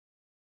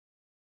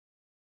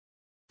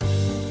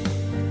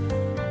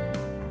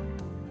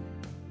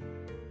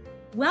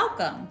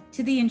Welcome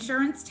to the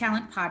Insurance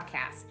Talent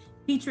Podcast,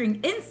 featuring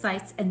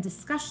insights and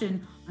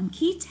discussion on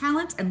key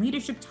talent and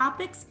leadership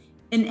topics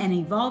in an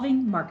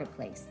evolving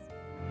marketplace.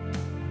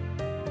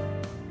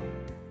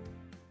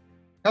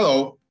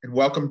 Hello, and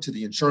welcome to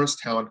the Insurance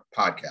Talent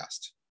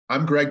Podcast.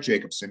 I'm Greg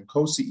Jacobson,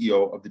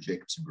 co-CEO of the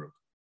Jacobson Group.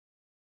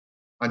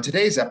 On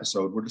today's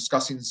episode, we're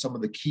discussing some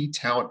of the key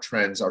talent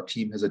trends our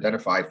team has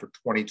identified for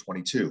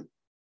 2022.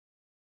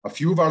 A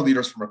few of our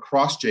leaders from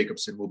across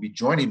Jacobson will be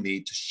joining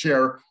me to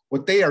share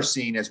what they are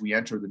seeing as we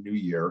enter the new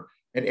year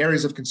and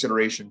areas of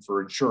consideration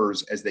for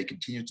insurers as they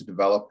continue to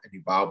develop and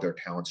evolve their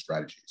talent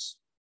strategies.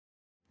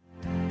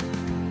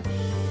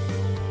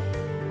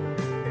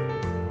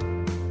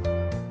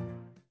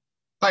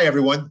 Hi,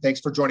 everyone. Thanks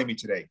for joining me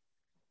today.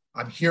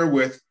 I'm here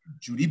with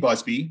Judy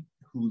Busby,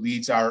 who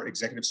leads our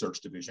executive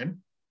search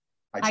division.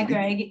 Hi,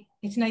 Greg.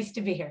 It's nice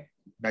to be here.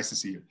 Nice to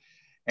see you.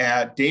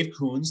 Dave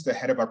Coons, the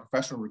head of our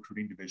professional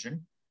recruiting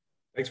division.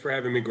 Thanks for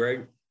having me,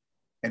 Greg.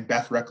 And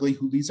Beth Reckley,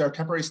 who leads our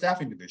temporary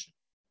staffing division.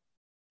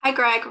 Hi,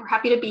 Greg. We're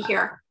happy to be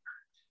here.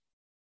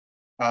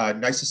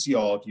 Nice to see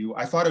all of you.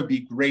 I thought it would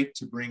be great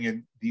to bring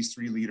in these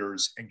three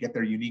leaders and get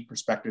their unique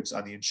perspectives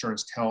on the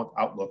insurance talent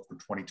outlook for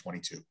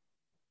 2022.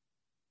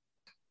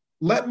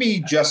 Let me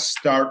just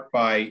start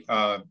by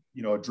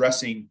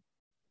addressing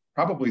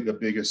probably the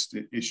biggest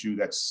issue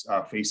that's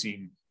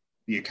facing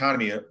the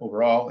economy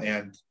overall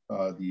and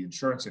the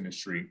insurance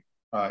industry.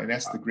 And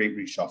that's the great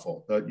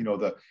reshuffle.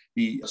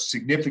 The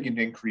significant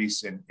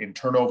increase in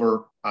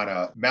turnover on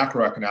a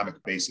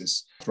macroeconomic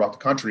basis throughout the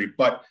country,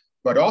 but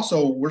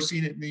also we're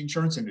seeing it in the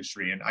insurance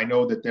industry. And I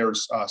know that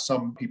there's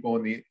some people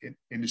in the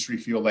industry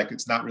feel like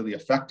it's not really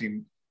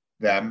affecting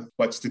them,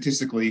 but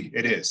statistically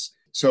it is.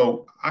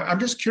 So I'm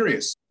just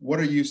curious, what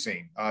are you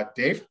seeing?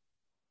 Dave?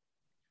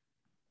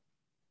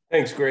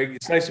 Thanks, Greg.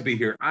 It's nice to be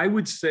here. I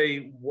would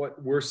say what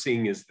we're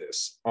seeing is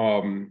this.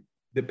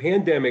 The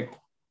pandemic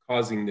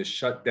causing the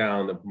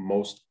shutdown of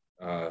most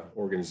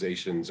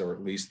organizations, or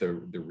at least the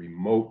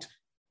remote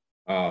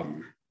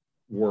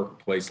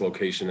workplace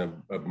location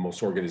of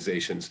most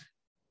organizations,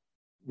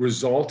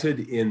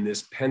 resulted in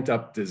this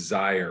pent-up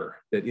desire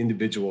that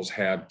individuals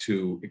have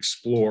to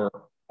explore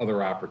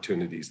other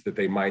opportunities that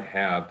they might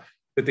have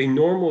that they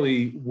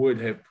normally would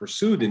have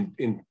pursued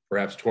in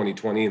perhaps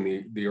 2020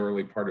 and the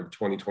early part of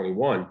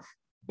 2021,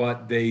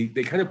 but they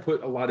kind of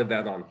put a lot of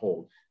that on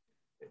hold.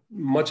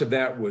 Much of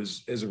that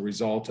was as a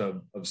result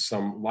of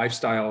some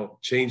lifestyle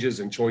changes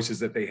and choices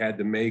that they had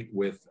to make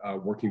with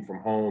working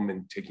from home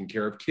and taking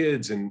care of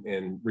kids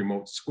and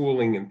remote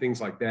schooling and things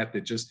like that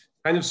just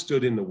kind of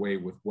stood in the way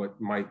with what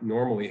might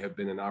normally have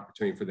been an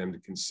opportunity for them to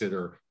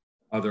consider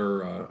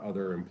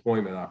other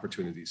employment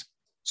opportunities.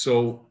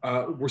 So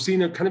we're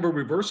seeing a kind of a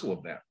reversal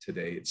of that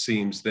today. It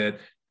seems that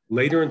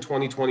later in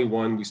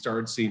 2021, we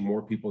started seeing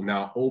more people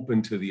now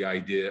open to the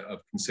idea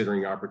of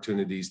considering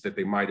opportunities that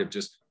they might have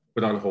just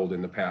put on hold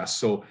in the past.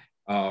 So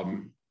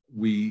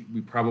we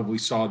probably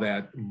saw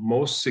that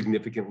most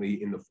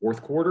significantly in the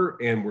fourth quarter,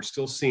 and we're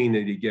still seeing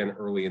it again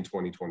early in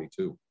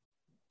 2022.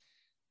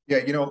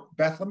 Yeah,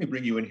 Beth, let me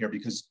bring you in here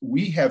because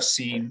we have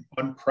seen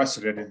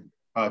unprecedented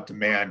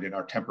demand in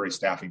our temporary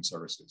staffing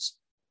services.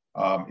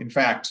 In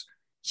fact,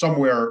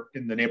 somewhere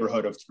in the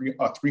neighborhood of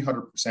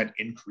 300%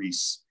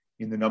 increase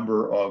in the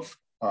number of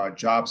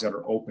jobs that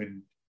are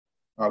open,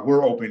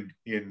 were opened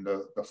in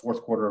the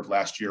fourth quarter of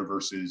last year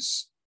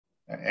versus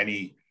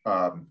any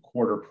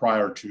quarter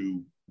prior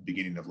to the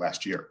beginning of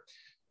last year.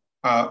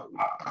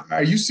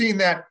 Are you seeing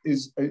that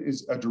is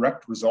a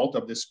direct result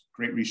of this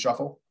great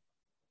reshuffle?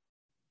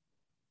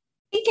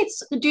 I think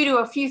it's due to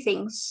a few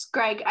things,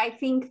 Greg. I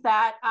think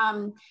that,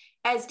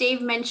 as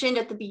Dave mentioned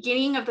at the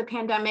beginning of the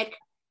pandemic,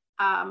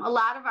 a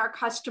lot of our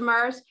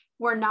customers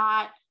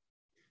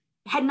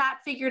had not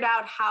figured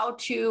out how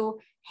to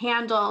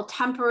handle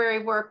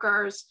temporary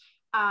workers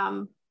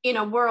in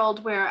a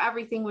world where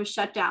everything was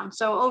shut down.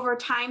 So over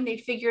time, they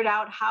figured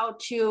out how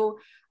to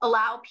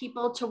allow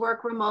people to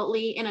work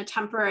remotely in a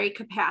temporary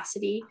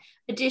capacity.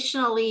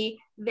 Additionally,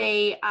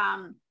 they,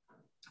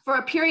 for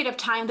a period of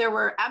time, there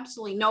were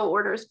absolutely no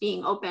orders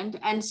being opened.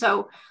 And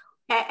so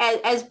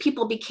as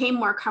people became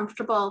more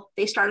comfortable,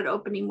 they started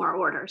opening more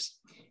orders.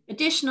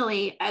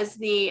 Additionally, as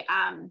the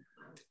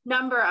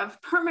number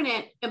of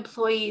permanent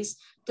employees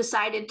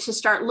decided to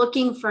start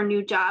looking for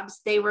new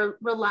jobs, they were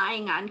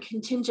relying on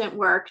contingent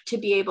work to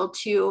be able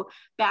to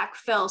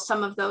backfill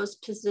some of those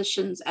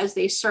positions as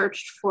they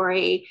searched for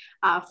a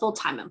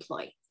full-time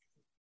employee.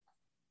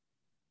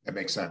 That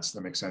makes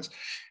sense.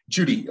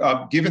 Judy,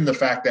 given the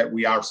fact that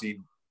we are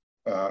seeing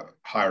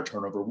higher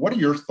turnover, what are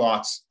your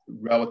thoughts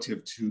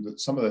relative to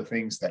some of the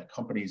things that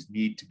companies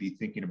need to be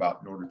thinking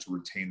about in order to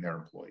retain their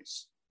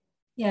employees?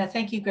 Yeah,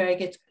 thank you,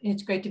 Greg.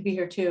 It's great to be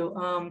here too.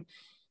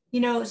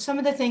 Some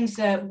of the things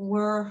that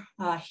we're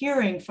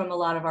hearing from a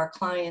lot of our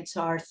clients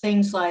are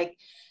things like,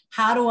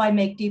 how do I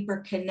make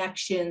deeper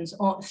connections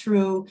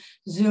through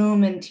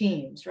Zoom and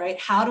Teams, right?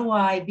 How do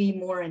I be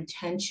more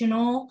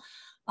intentional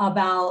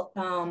about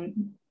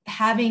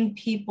having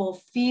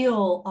people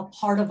feel a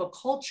part of a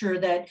culture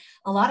that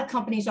a lot of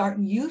companies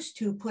aren't used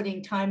to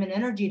putting time and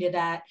energy to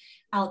that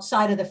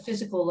outside of the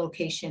physical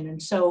location.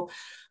 And so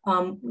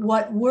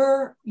what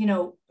we're,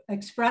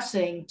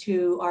 expressing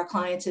to our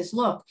clients is,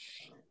 look,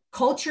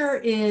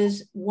 culture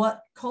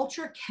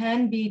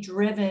can be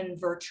driven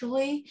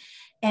virtually,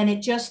 and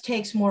it just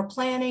takes more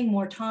planning,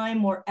 more time,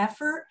 more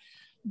effort.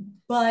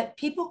 But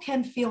people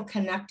can feel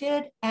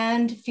connected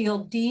and feel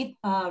deep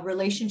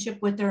relationship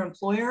with their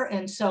employer.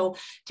 And so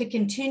to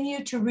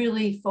continue to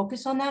really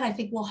focus on that, I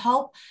think will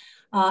help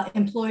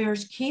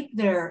employers keep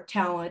their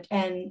talent,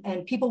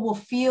 and people will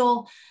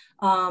feel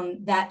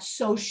that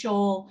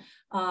social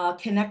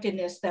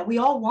connectedness that we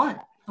all want.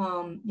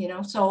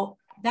 So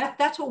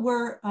that's what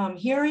we're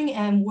hearing,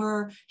 and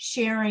we're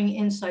sharing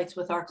insights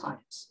with our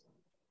clients.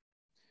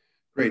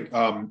 Great.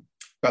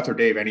 Beth or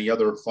Dave, any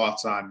other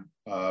thoughts on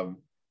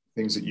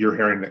things that you're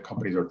hearing that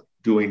companies are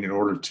doing in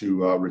order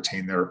to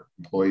retain their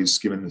employees,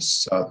 given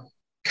this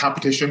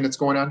competition that's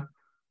going on?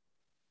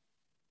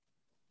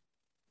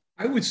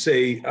 I would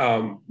say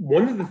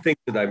one of the things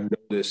that I've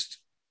noticed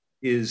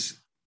is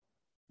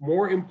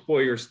more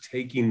employers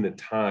taking the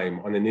time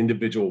on an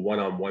individual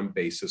one-on-one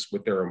basis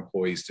with their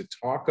employees to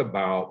talk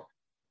about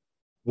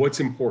what's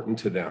important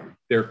to them,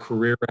 their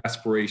career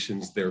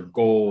aspirations, their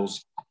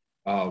goals,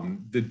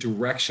 the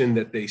direction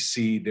that they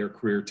see their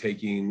career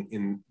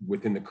taking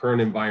within the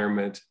current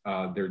environment,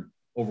 their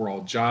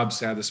overall job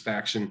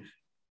satisfaction.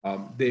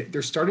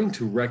 They're starting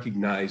to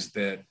recognize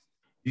that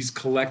these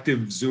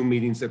collective Zoom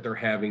meetings that they're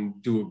having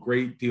do a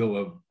great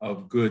deal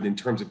of good in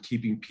terms of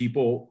keeping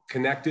people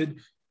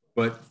connected.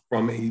 But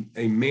from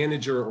a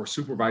manager or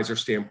supervisor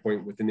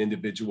standpoint with an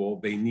individual,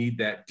 they need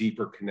that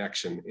deeper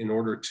connection in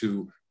order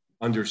to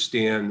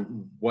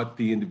understand what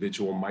the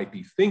individual might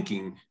be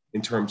thinking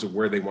in terms of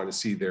where they want to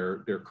see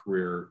their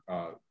career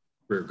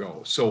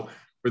go. So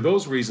for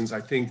those reasons,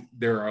 I think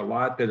there are a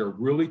lot that are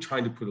really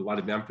trying to put a lot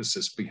of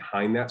emphasis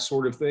behind that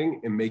sort of thing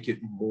and make it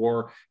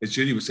more, as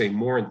Judy was saying,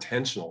 more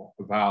intentional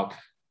about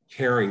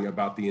caring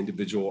about the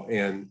individual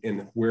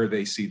and where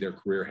they see their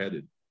career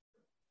headed.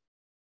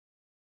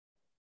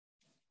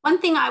 One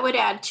thing I would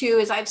add too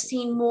is I've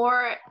seen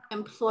more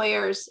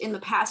employers in the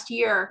past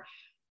year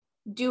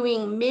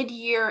doing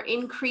mid-year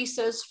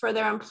increases for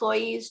their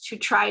employees to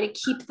try to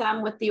keep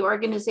them with the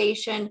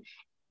organization,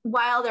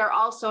 while they're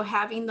also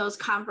having those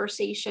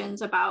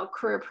conversations about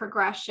career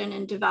progression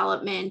and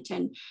development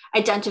and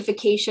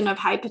identification of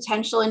high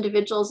potential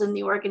individuals in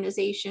the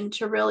organization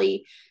to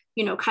really,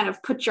 kind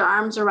of put your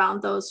arms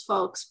around those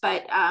folks.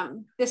 But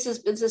this has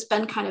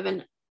been kind of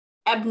an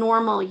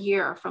abnormal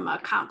year from a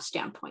comp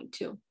standpoint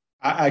too.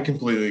 I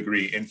completely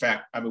agree. In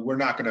fact, we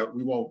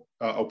won't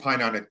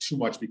opine on it too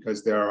much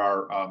because there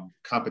are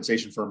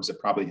compensation firms that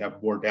probably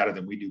have more data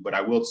than we do. But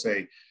I will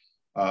say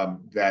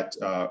that,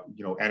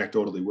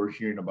 anecdotally, we're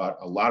hearing about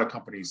a lot of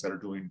companies that are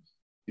doing,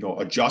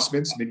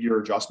 adjustments, mid-year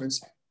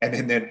adjustments.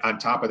 And then on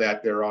top of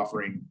that, they're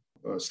offering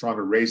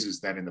stronger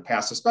raises than in the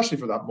past, especially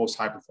for the most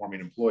high-performing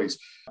employees.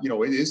 It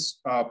is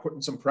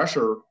putting some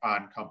pressure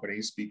on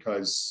companies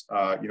because,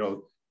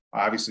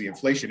 obviously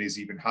inflation is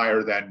even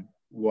higher than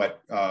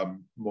what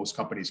most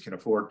companies can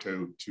afford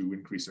to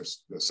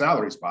increase their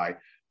salaries by.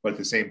 But at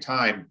the same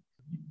time,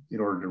 in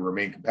order to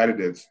remain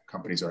competitive,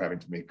 companies are having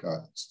to make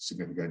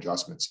significant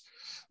adjustments.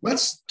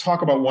 Let's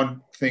talk about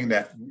one thing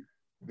that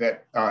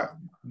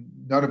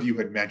none of you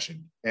had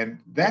mentioned, and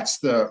that's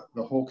the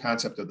whole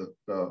concept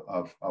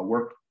of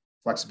work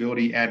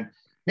flexibility, and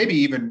maybe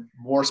even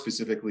more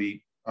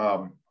specifically,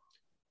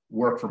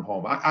 work from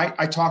home.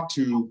 I talk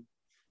to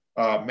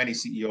many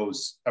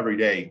CEOs every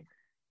day.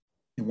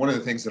 And one of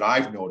the things that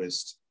I've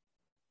noticed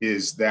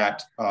is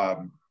that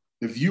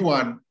the view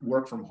on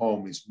work from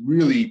home is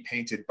really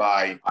painted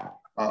by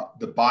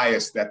the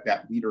bias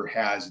that leader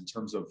has in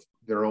terms of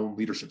their own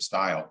leadership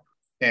style.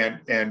 And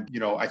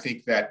I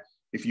think that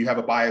if you have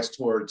a bias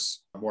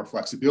towards more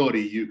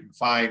flexibility, you can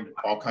find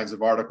all kinds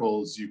of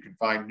articles, you can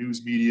find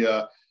news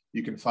media,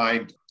 you can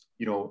find,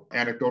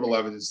 anecdotal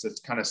evidence that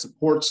kind of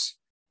supports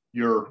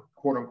your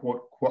quote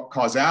unquote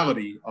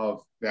causality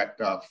of that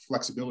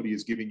flexibility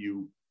is giving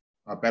you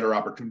better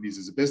opportunities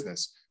as a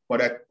business.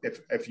 But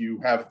if you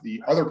have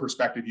the other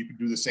perspective, you can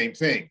do the same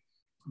thing.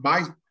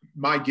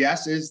 My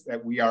guess is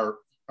that we are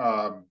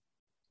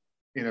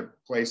in a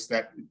place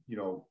that,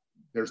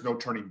 there's no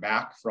turning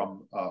back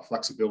from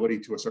flexibility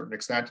to a certain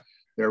extent.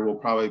 There will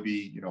probably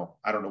be,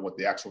 I don't know what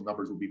the actual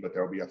numbers will be, but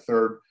there will be a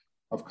third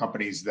of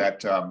companies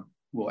that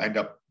will end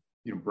up,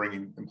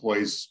 bringing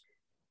employees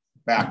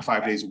back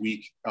 5 days a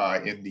week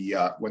when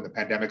the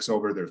pandemic's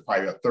over. There's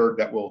probably a third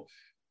that will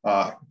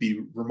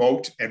be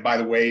remote. And by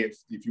the way,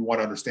 if you want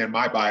to understand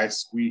my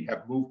bias, we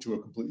have moved to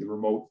a completely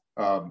remote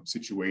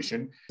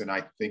situation, and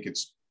I think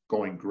it's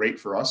going great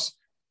for us.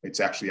 It's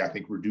actually, I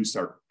think,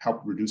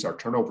 helped reduce our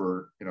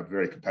turnover in a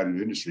very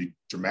competitive industry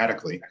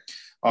dramatically.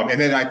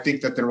 And then I think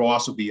that there will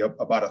also be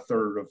about a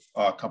third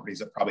of companies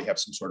that probably have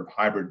some sort of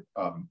hybrid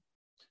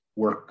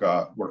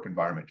work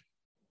environment.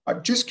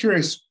 I'm just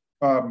curious,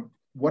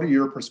 what are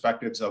your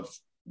perspectives of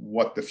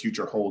what the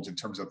future holds in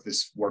terms of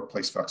this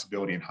workplace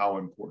flexibility and how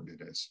important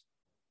it is.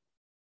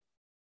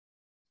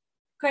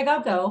 Craig,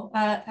 I'll go.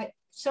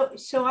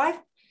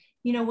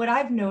 What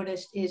I've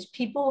noticed is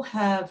people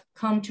have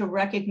come to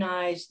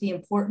recognize the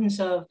importance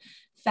of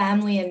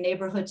family and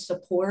neighborhood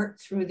support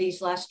through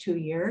these last 2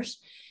 years.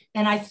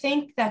 And I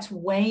think that's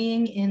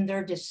weighing in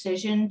their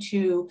decision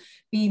to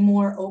be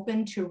more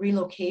open to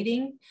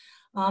relocating.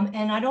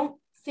 And I don't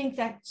think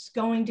that's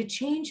going to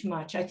change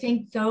much. I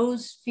think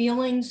those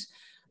feelings,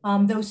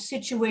 those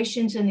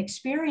situations and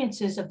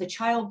experiences of the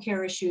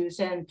childcare issues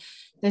and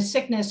the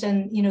sickness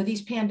and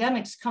these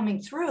pandemics coming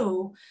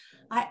through,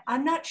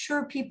 I'm not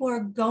sure people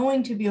are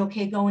going to be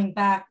okay going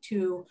back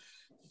to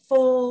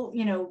full,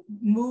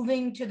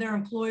 moving to their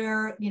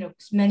employer.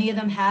 Many of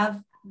them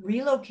have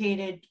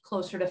relocated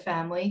closer to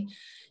family.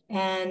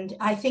 And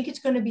I think it's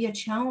going to be a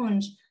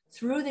challenge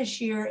through this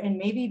year and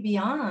maybe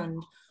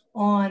beyond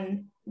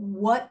on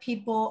what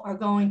people are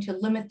going to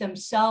limit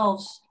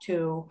themselves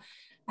to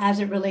as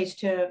it relates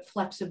to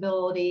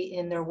flexibility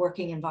in their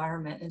working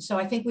environment. And so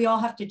I think we all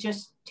have to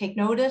just take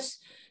notice,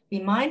 be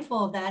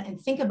mindful of that, and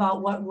think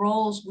about what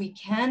roles we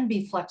can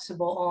be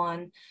flexible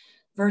on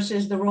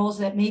versus the roles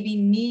that maybe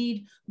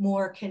need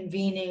more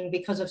convening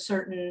because of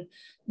certain,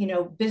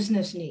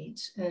 business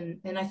needs. And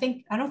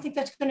I don't think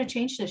that's going to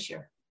change this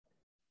year.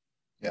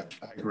 Yeah,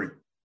 I agree.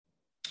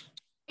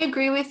 I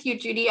agree with you,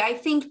 Judy. I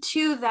think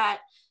too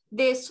that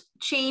this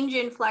change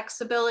in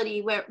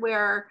flexibility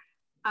where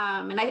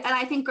and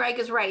I think Greg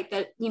is right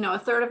that, a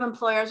third of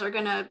employers are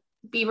going to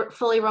be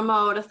fully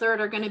remote, a third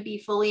are going to be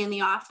fully in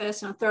the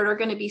office, and a third are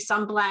going to be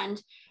some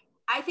blend.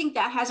 I think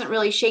that hasn't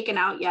really shaken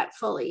out yet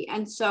fully.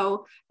 And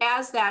so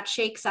as that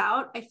shakes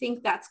out, I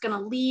think that's going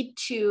to lead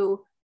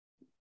to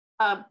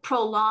a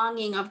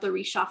prolonging of the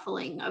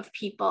reshuffling of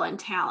people and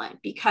talent,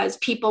 because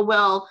people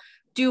will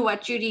do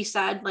what Judy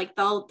said, like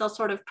they'll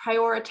sort of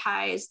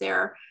prioritize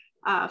their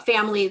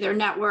family, their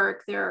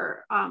network,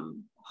 their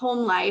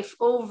home life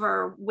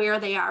over where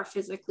they are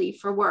physically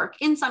for work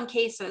in some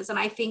cases. And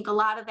I think a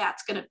lot of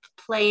that's going to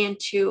play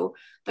into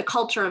the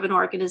culture of an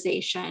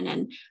organization.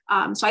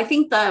 And so I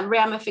think the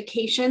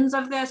ramifications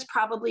of this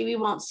probably we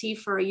won't see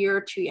for a year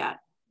or two yet.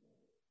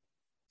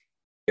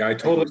 Yeah, I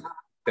totally agree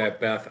with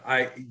that, Beth.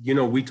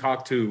 We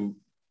talk to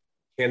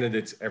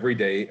candidates every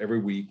day, every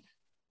week.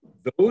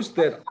 Those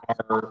that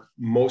are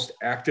most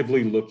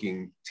actively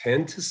looking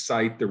tend to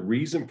cite the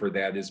reason for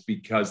that is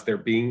because they're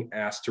being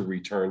asked to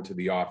return to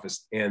the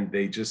office and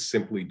they just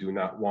simply do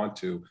not want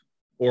to,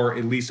 or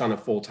at least on a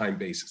full-time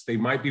basis. They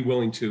might be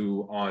willing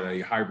to on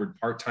a hybrid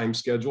part-time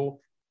schedule,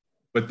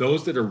 but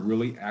those that are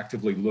really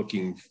actively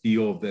looking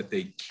feel that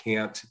they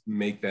can't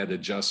make that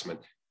adjustment.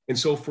 And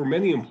so for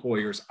many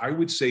employers, I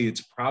would say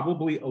it's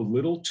probably a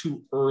little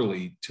too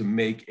early to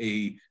make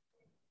a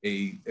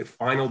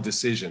final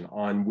decision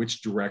on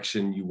which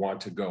direction you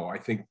want to go. I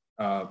think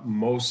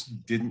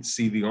most didn't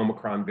see the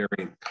Omicron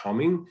variant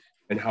coming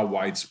and how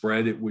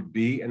widespread it would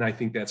be. And I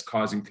think that's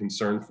causing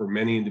concern for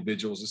many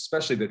individuals,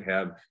 especially that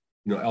have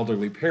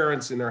elderly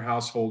parents in their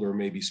household or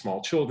maybe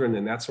small children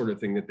and that sort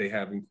of thing, that they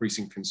have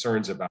increasing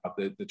concerns about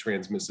the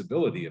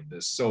transmissibility of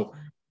this. So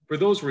for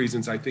those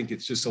reasons, I think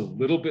it's just a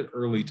little bit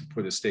early to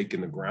put a stake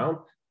in the ground.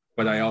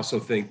 But I also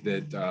think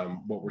that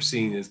what we're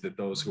seeing is that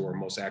those who are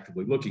most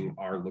actively looking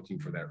are looking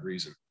for that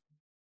reason.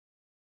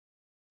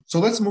 So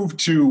let's move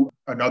to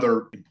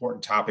another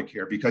important topic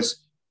here,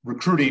 because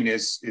recruiting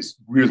is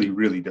really,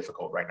 really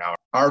difficult right now.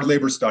 Our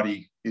labor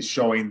study is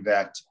showing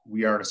that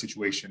we are in a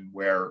situation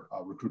where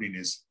recruiting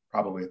is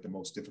probably at the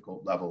most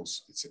difficult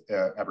levels it's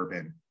ever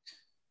been.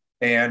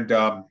 And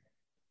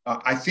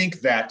I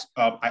think that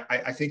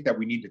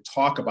we need to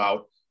talk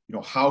about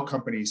how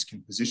companies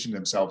can position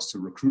themselves to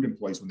recruit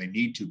employees when they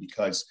need to,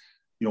 because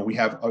we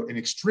have an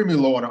extremely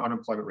low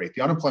unemployment rate.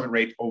 The unemployment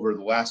rate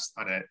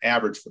on an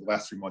average for the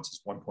last 3 months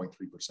is 1.3%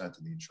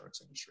 in the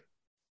insurance industry.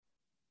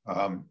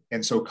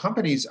 And so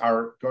companies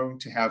are going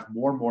to have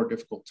more and more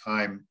difficult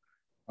time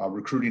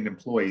recruiting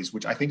employees,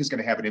 which I think is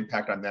going to have an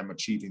impact on them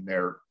achieving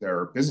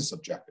their business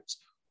objectives.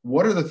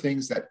 What are the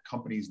things that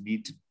companies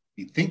need to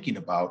be thinking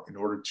about in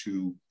order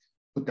to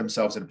put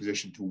themselves in a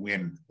position to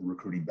win the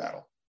recruiting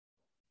battle?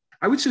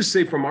 I would just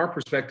say from our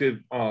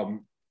perspective,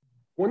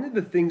 one of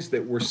the things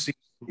that we're seeing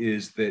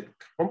is that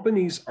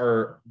companies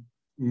are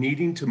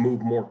needing to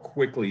move more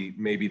quickly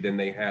maybe than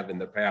they have in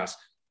the past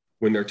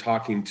when they're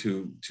talking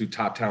to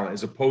top talent,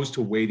 as opposed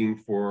to waiting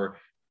for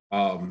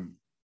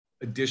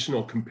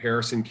additional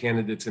comparison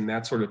candidates and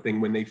that sort of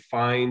thing. When they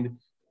find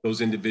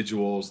those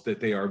individuals that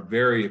they are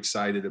very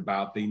excited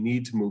about, they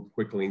need to move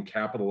quickly and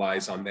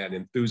capitalize on that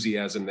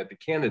enthusiasm that the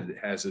candidate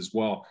has as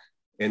well,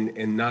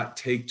 and not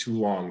take too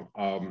long.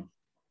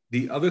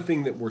 The other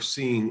thing that we're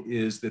seeing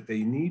is that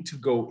they need to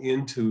go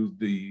into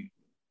the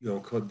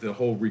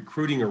whole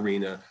recruiting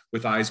arena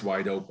with eyes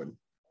wide open.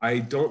 I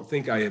don't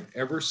think I have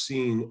ever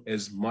seen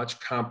as much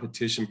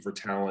competition for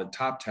talent,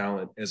 top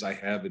talent, as I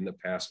have in the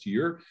past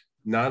year,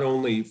 not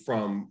only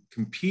from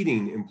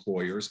competing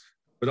employers,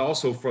 but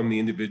also from the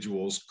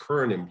individual's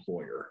current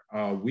employer.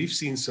 We've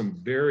seen some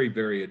very,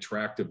 very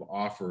attractive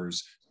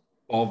offers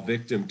fall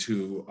victim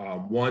to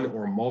one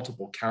or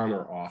multiple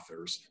counter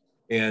offers.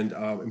 And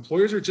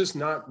employers are just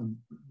not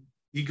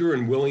eager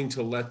and willing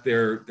to let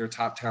their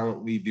top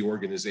talent leave the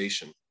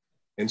organization.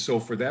 And so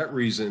for that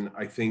reason,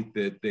 I think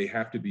that they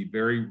have to be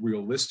very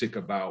realistic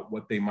about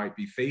what they might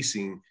be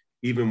facing,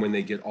 even when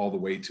they get all the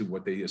way to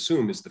what they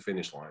assume is the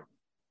finish line.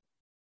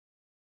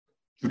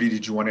 Judy,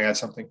 did you want to add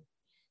something?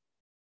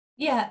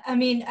 Yeah, I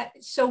mean,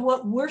 so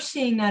what we're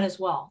seeing that as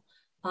well.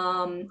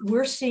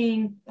 We're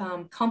seeing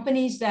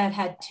companies that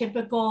had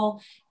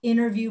typical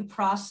interview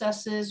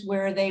processes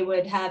where they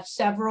would have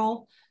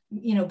several,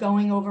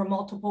 going over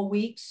multiple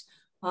weeks.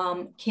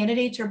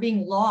 Candidates are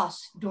being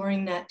lost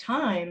during that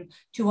time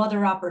to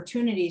other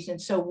opportunities.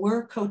 And so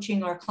we're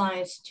coaching our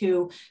clients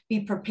to be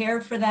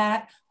prepared for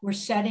that. We're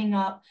setting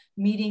up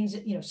meetings,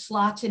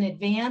 slots in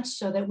advance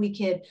so that we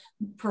could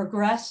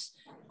progress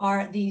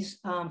these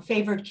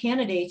favored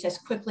candidates as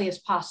quickly as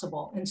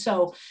possible. And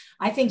so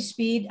I think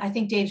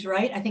Dave's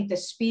right. I think the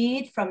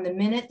speed from the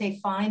minute they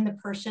find the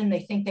person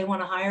they think they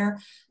want to hire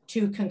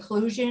to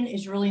conclusion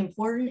is really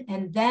important.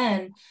 And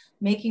then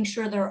making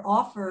sure their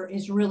offer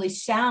is really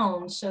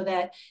sound so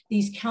that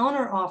these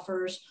counter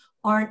offers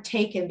aren't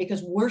taken,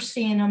 because we're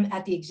seeing them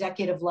at the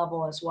executive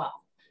level as well.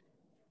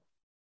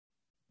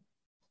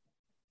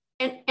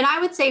 And I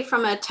would say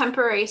from a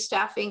temporary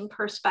staffing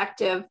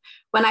perspective,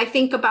 when I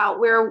think about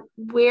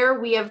where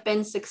we have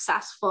been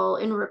successful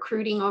in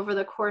recruiting over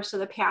the course of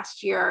the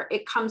past year,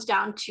 it comes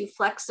down to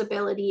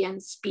flexibility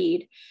and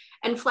speed.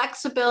 And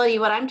flexibility,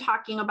 what I'm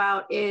talking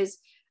about is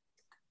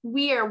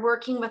we are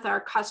working with our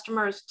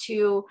customers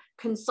to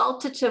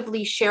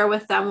consultatively share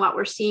with them what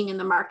we're seeing in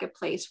the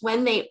marketplace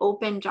when they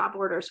open job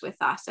orders with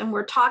us. And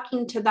we're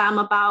talking to them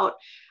about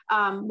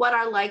what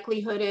our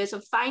likelihood is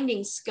of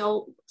finding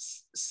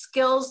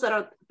skills that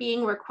are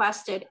being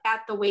requested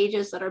at the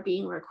wages that are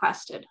being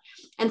requested.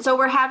 And so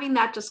we're having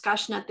that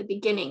discussion at the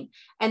beginning.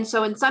 And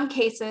so in some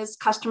cases,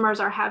 customers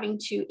are having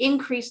to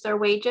increase their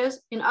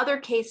wages. In other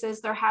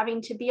cases, they're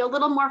having to be a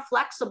little more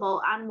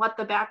flexible on what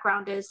the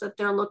background is that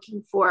they're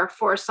looking for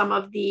some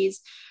of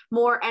these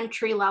more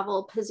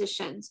entry-level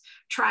positions,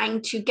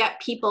 trying to get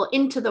people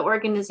into the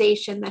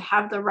organization that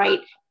have the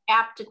right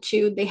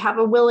aptitude, they have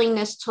a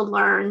willingness to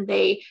learn,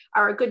 they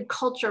are a good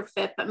culture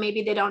fit, but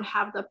maybe they don't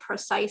have the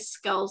precise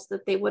skills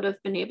that they would have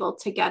been able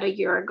to get a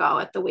year ago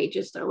at the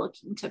wages they're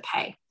looking to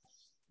pay.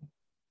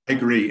 I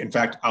agree. In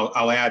fact,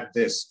 I'll add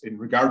this in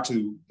regard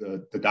to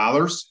the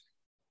dollars.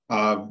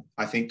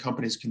 I think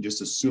companies can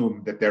just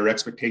assume that their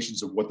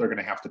expectations of what they're going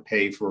to have to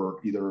pay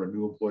for either a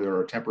new employee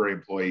or a temporary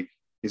employee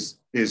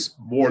is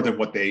more than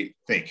what they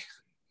think.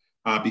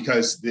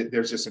 Because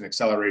there's just an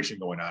acceleration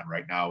going on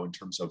right now in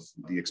terms of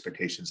the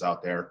expectations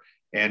out there,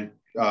 and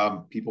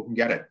people can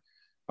get it.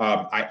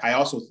 I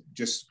also,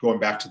 just going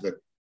back to the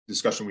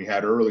discussion we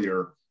had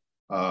earlier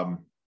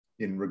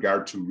in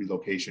regard to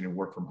relocation and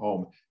work from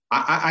home,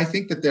 I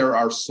think that there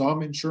are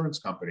some insurance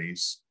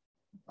companies,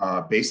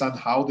 based on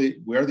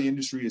where the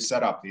industry is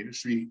set up. The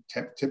industry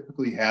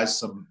typically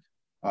has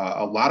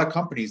a lot of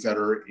companies that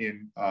are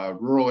in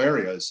rural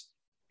areas.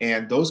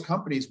 And those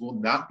companies will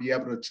not be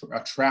able to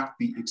attract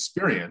the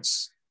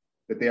experience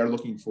that they are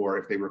looking for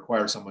if they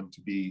require someone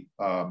to be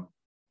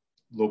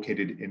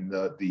located in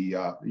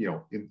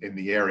in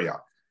the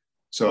area.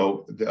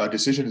 So a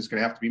decision is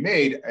going to have to be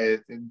made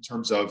in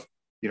terms of,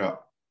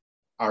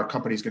 our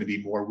company is going to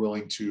be more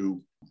willing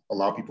to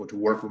allow people to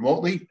work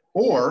remotely,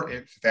 or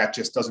if that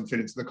just doesn't fit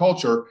into the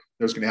culture,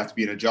 there's going to have to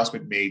be an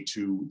adjustment made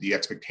to the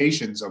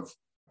expectations of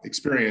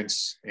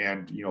experience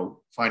and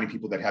finding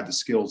people that have the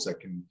skills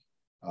that can.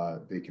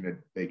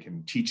 They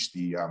can teach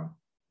the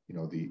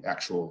the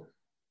actual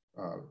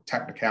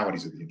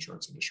technicalities of the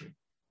insurance industry.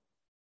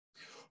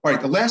 All right,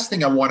 the last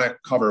thing I want to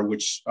cover,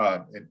 which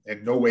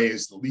in no way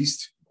is the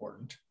least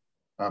important,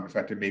 in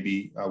fact, it may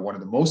be one of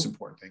the most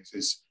important things,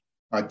 is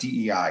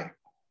DEI.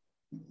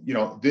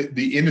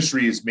 The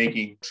industry is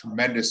making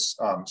tremendous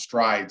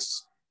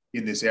strides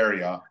in this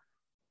area.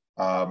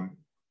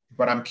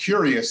 But I'm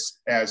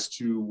curious as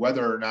to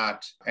whether or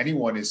not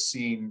anyone is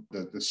seeing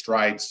the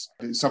strides,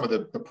 some of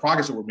the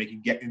progress that we're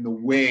making get in the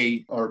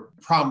way, or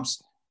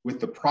problems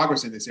with the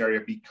progress in this area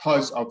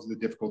because of the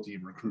difficulty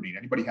in recruiting.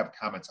 Anybody have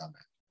comments on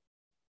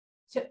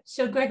that?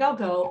 So Greg, I'll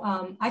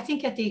go. I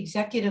think at the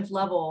executive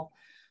level,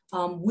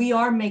 we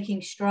are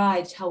making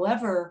strides.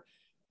 However,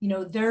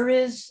 there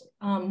is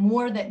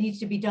more that needs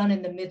to be done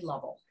in the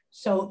mid-level.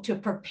 So to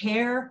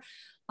prepare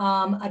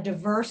a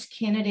diverse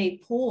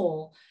candidate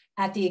pool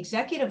at the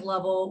executive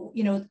level,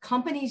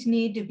 companies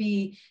need to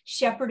be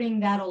shepherding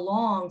that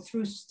along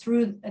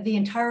through the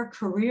entire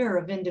career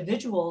of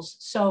individuals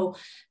so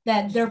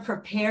that they're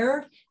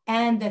prepared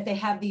and that they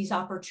have these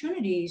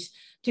opportunities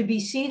to be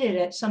seated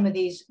at some of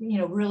these,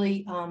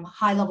 really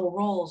high level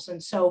roles.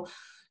 And so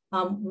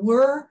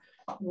we're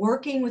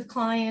working with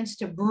clients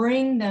to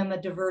bring them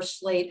a diverse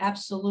slate,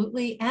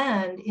 absolutely.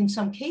 And in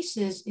some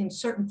cases, in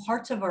certain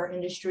parts of our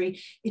industry,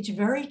 it's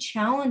very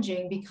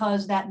challenging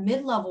because that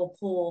mid-level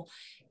pool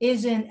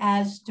isn't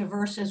as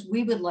diverse as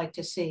we would like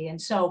to see.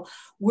 And so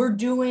we're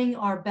doing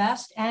our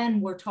best,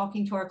 and we're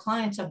talking to our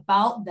clients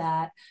about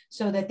that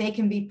so that they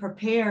can be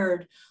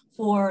prepared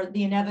for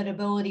the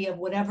inevitability of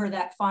whatever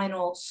that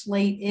final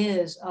slate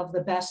is of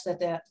the best that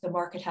the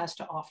market has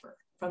to offer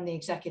from the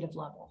executive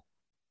level.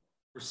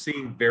 We're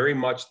seeing very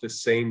much the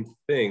same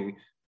thing.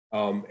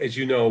 As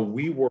you know,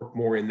 we work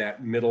more in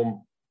that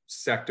middle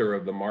sector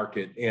of the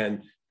market,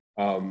 and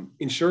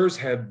insurers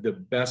have the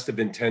best of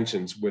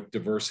intentions with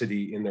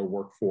diversity in their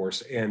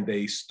workforce, and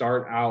they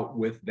start out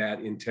with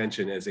that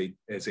intention as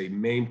a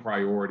main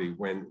priority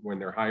when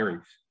they're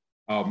hiring.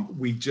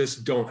 We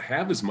just don't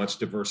have as much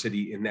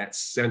diversity in that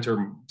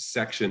center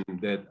section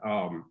that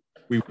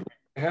we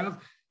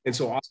have, and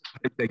so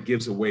oftentimes that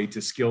gives away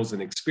to skills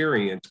and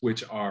experience,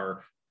 which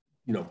are,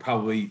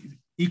 probably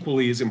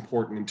equally as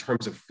important in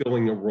terms of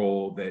filling a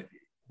role that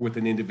with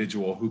an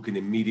individual who can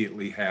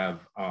immediately have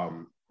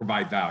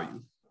provide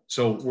value.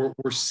 So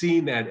we're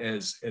seeing that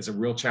as a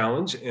real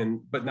challenge,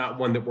 but not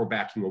one that we're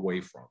backing away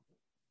from.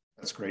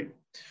 That's great.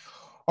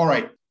 All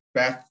right,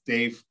 Beth,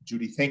 Dave,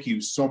 Judy, thank you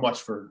so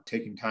much for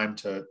taking time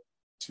to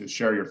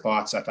share your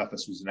thoughts. I thought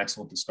this was an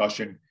excellent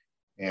discussion,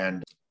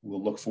 and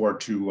we'll look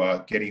forward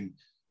to getting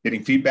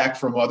feedback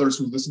from others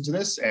who listen to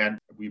this. And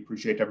we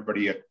appreciate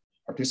everybody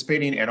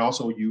participating and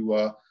also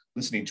you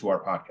listening to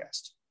our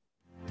podcast.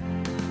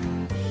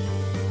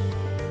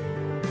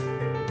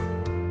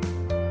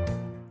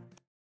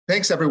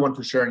 Thanks everyone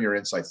for sharing your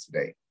insights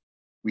today.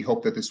 We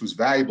hope that this was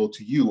valuable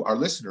to you, our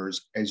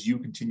listeners, as you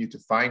continue to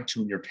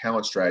fine-tune your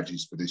talent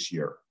strategies for this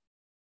year.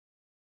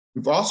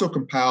 We've also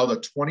compiled a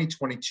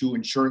 2022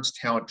 Insurance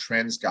Talent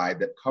Trends Guide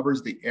that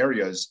covers the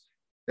areas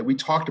that we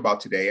talked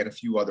about today and a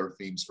few other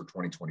themes for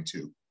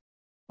 2022.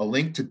 A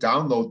link to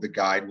download the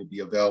guide will be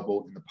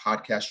available in the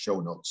podcast show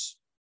notes.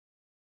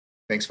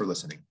 Thanks for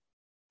listening.